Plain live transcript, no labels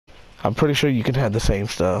I'm pretty sure you can have the same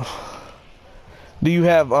stuff. Do you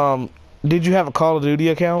have did you have a Call of Duty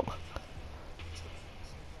account?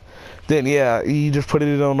 Then yeah, you just put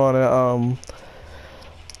it on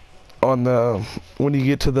the when you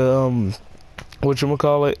get to the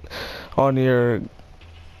whatchamacallit on your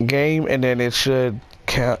game, and then it should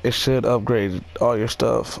count, it should upgrade all your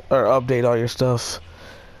stuff or update all your stuff.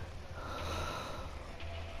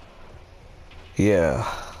 Yeah.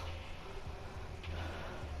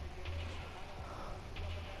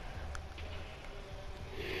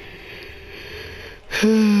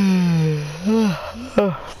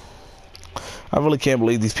 I really can't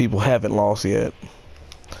believe these people haven't lost yet.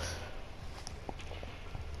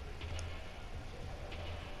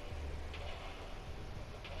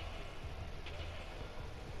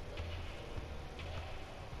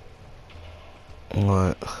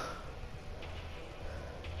 What?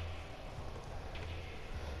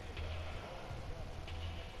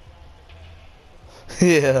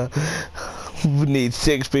 Yeah. We need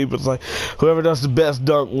 6 people. It's like whoever does the best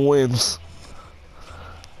dunk wins.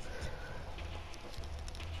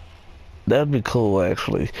 That'd be cool,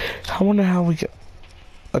 actually. I wonder how we can.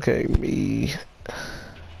 Okay, me.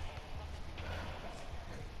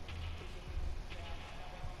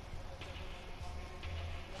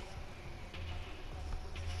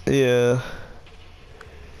 Yeah.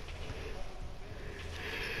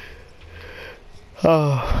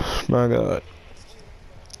 Oh my God.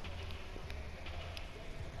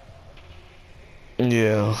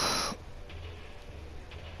 Yeah.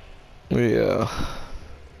 Yeah.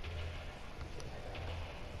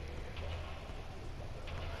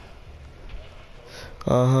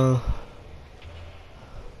 Uh-huh.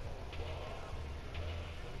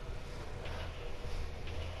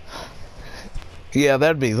 Yeah,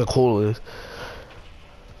 that'd be the coolest.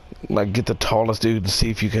 Like, get the tallest dude and see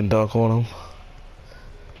if you can dunk on him.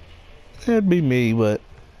 It'd be me, but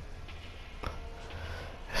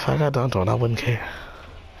if I got dunked on, I wouldn't care.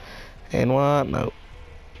 And why? No.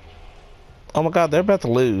 Oh my God, they're about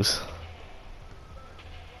to lose.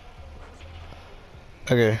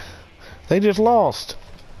 Okay. They just lost.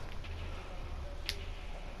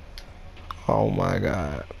 Oh my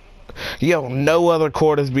God. Yo, no other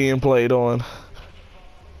court is being played on.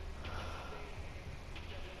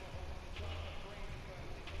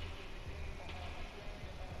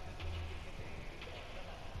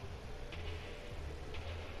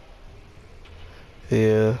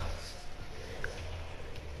 Yeah.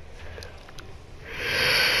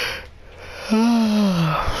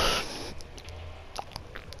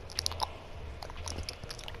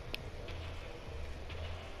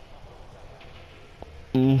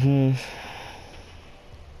 Mm-hmm.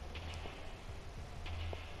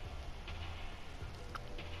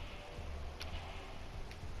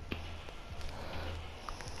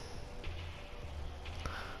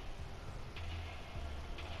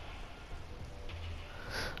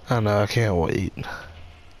 I know, I can't wait.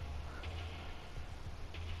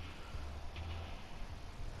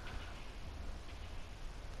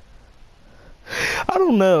 I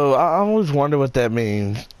don't know. I always wonder what that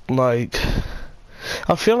means. Like,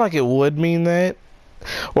 I feel like it would mean that.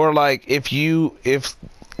 Or like if you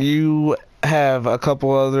have a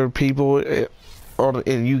couple other people or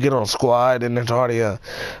and you get on a squad and there's already a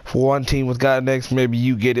one team with guy next, maybe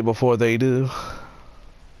you get it before they do.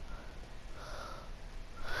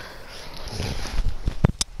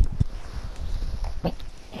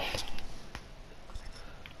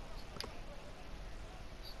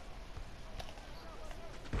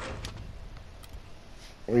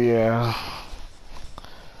 Yeah.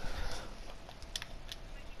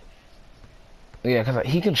 Yeah, cause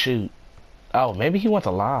he can shoot. Oh, maybe he wants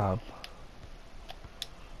a lob.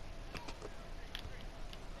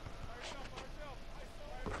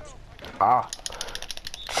 Ah,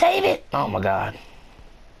 save it! Oh my God,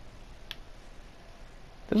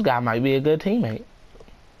 this guy might be a good teammate.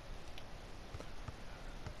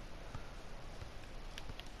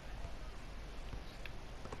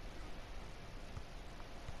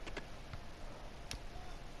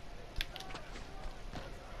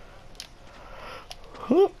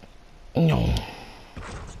 No.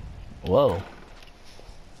 Whoa.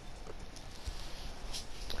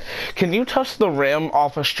 Can you touch the rim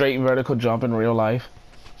off a straight vertical jump in real life?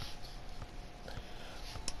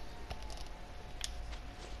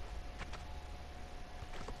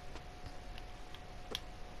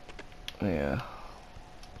 Yeah.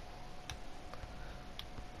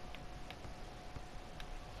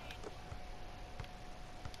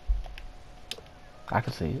 I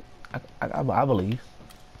can see it. I believe.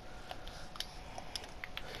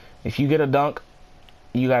 If you get a dunk,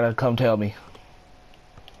 you gotta come tell me.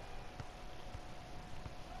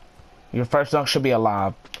 Your first dunk should be a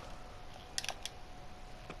lob.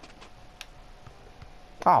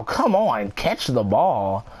 Oh, come on. Catch the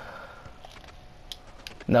ball.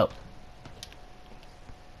 No.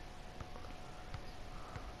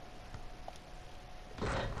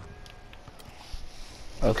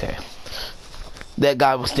 Okay. That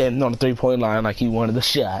guy was standing on the three-point line like he wanted the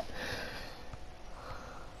shot.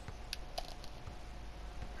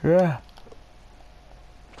 Yeah.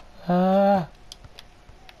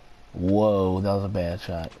 Whoa, that was a bad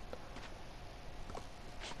shot.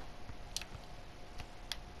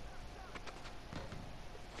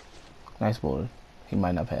 Nice board. He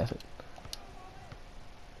might not pass it.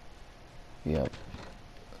 Yep.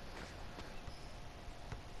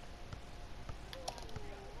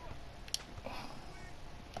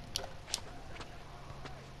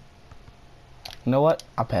 You know what?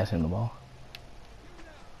 I'll pass him the ball.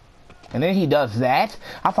 And then he does that.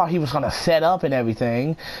 I thought he was going to set up and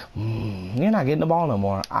everything. You're not getting the ball no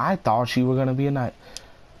more. I thought you were going to be a knight.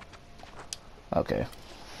 Okay.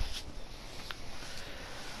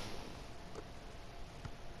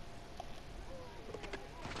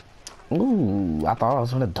 Ooh, I thought I was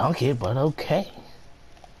going to dunk it, but okay.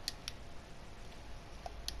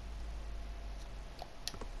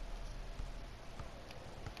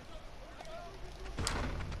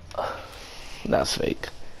 That's fake.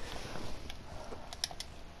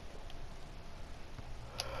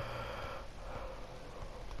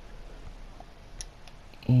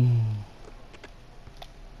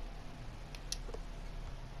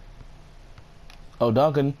 Oh,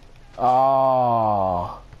 Duncan.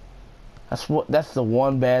 Oh. That's the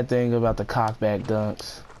one bad thing about the cockback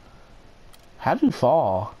dunks. How do you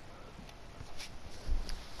fall?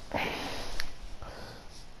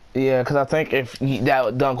 Yeah, because I think if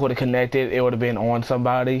that dunk would have connected, it would have been on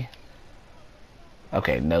somebody.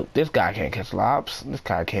 Okay, nope. This guy can't catch lobs. This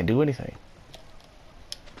guy can't do anything.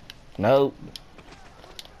 Nope.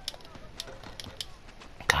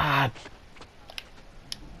 God.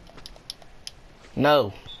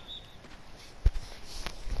 No.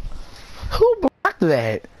 Who blocked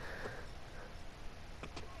that?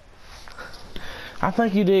 I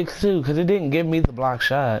think you did too, because it didn't give me the block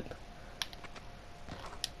shot.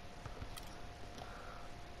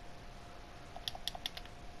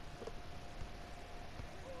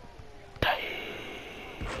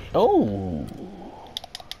 Oh.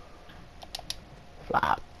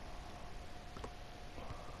 Flop.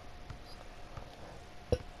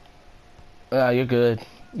 You're good.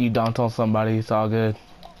 You dunked on somebody, it's all good.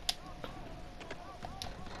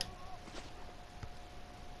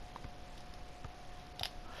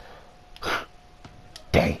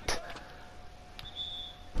 Dang it.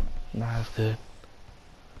 Nah, that's good.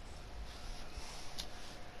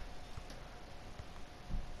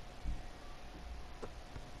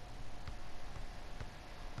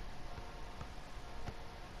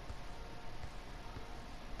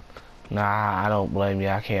 Nah, I don't blame you.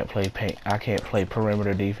 I can't play paint. I can't play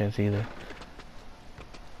perimeter defense either.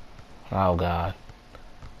 Oh God.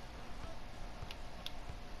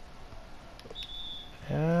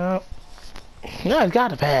 Yep. No, it's got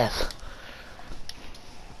to pass.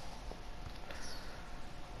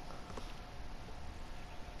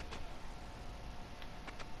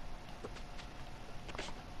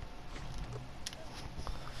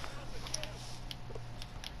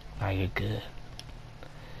 Now you're good.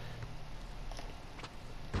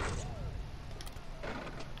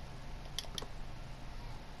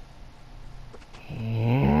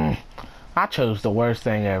 I chose the worst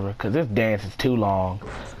thing ever because this dance is too long.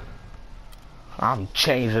 I'm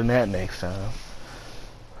changing that next time.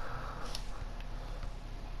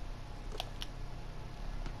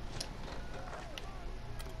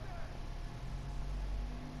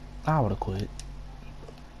 I would have quit.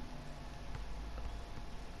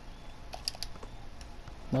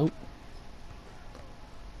 Nope.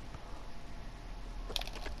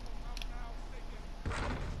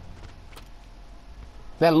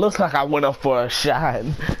 That looks like I went up for a shot.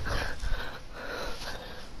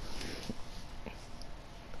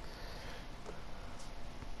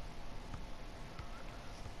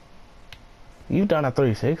 You done a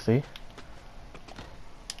 360.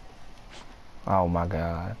 Oh my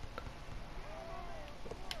God.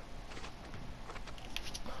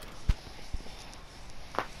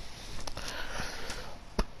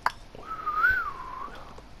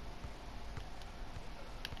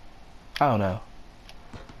 Oh no.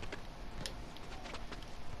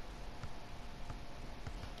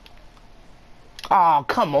 Oh,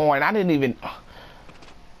 come on. I didn't even...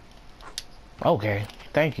 Okay.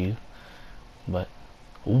 Thank you. But...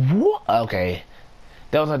 What? Okay.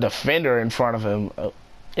 There was a defender in front of him.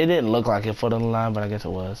 It didn't look like it foot on the line, but I guess it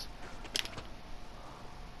was.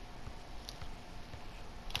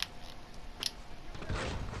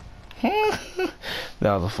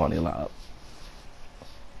 That was a funny lob.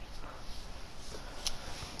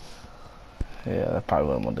 Yeah, that's probably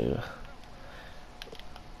what I'm gonna do.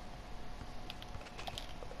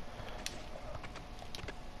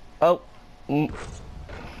 Oh,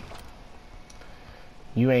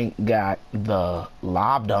 you ain't got the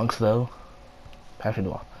lob dunks though. Pass me the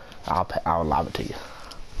ball. I'll lob it to you.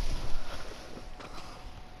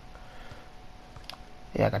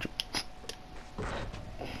 Yeah, I got you.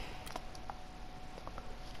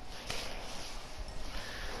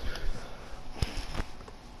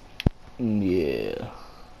 Yeah.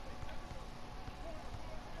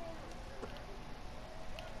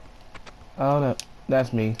 Oh no,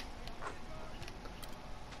 that's me.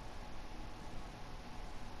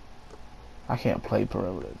 I can't play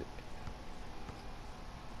perimeter.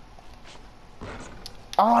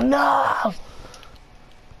 Oh no!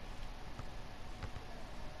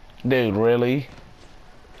 Dude, really?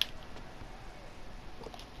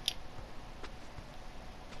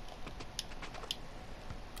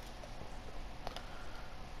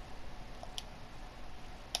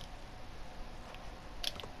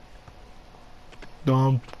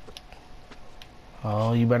 Dumb.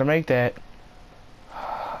 Oh, you better make that.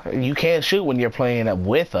 You can't shoot when you're playing up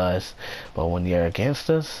with us, but when you're against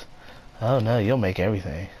us, oh no, you'll make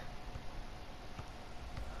everything.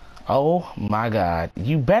 Oh my God,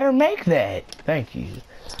 you better make that. Thank you.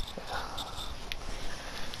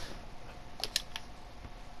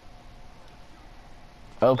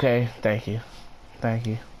 Okay, thank you. Thank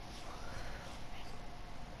you.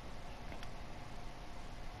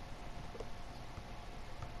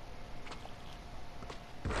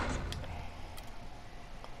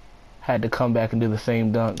 Had to come back and do the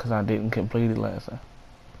same dunk because I didn't complete it last time.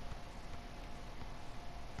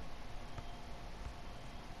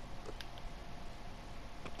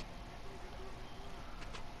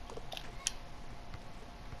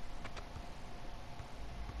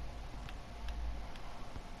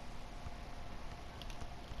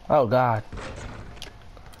 Oh God.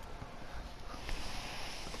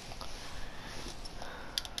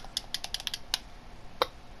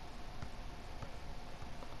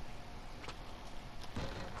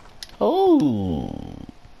 Oh.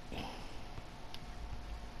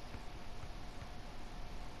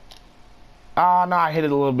 Oh no, I hit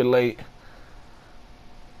it a little bit late.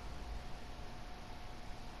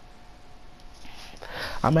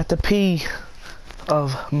 I'm at the P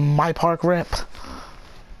of my park rep.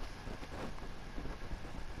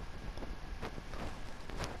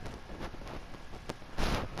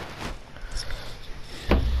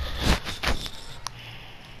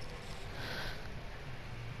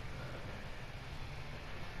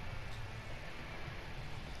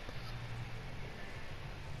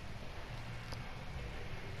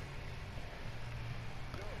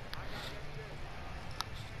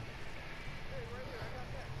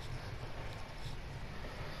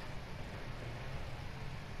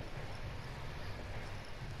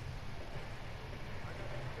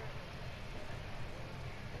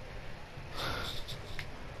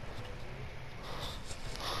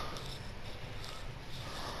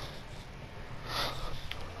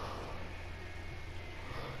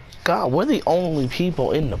 God, we're the only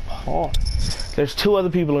people in the park. There's 2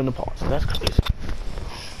 other people in the park. That's crazy.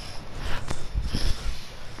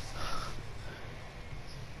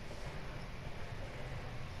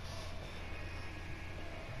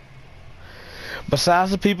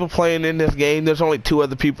 Besides the people playing in this game, there's only 2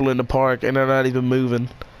 other people in the park, and they're not even moving.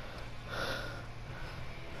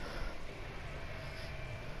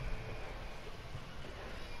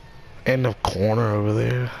 In the corner over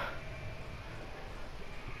there.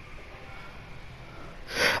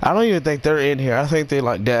 I don't even think they're in here. I think they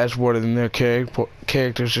like dashboarded and their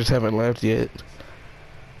characters just haven't left yet.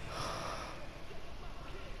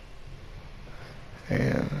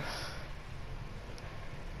 And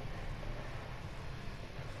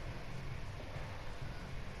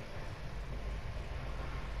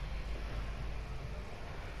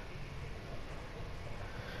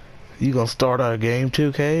you gonna start our game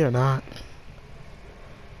 2K or not?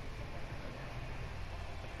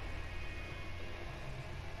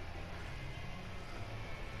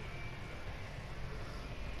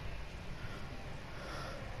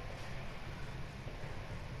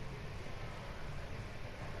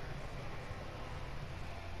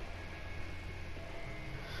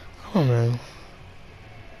 I don't know.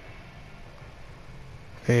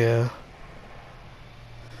 Yeah.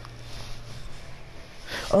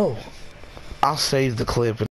 Oh, I'll save the clip.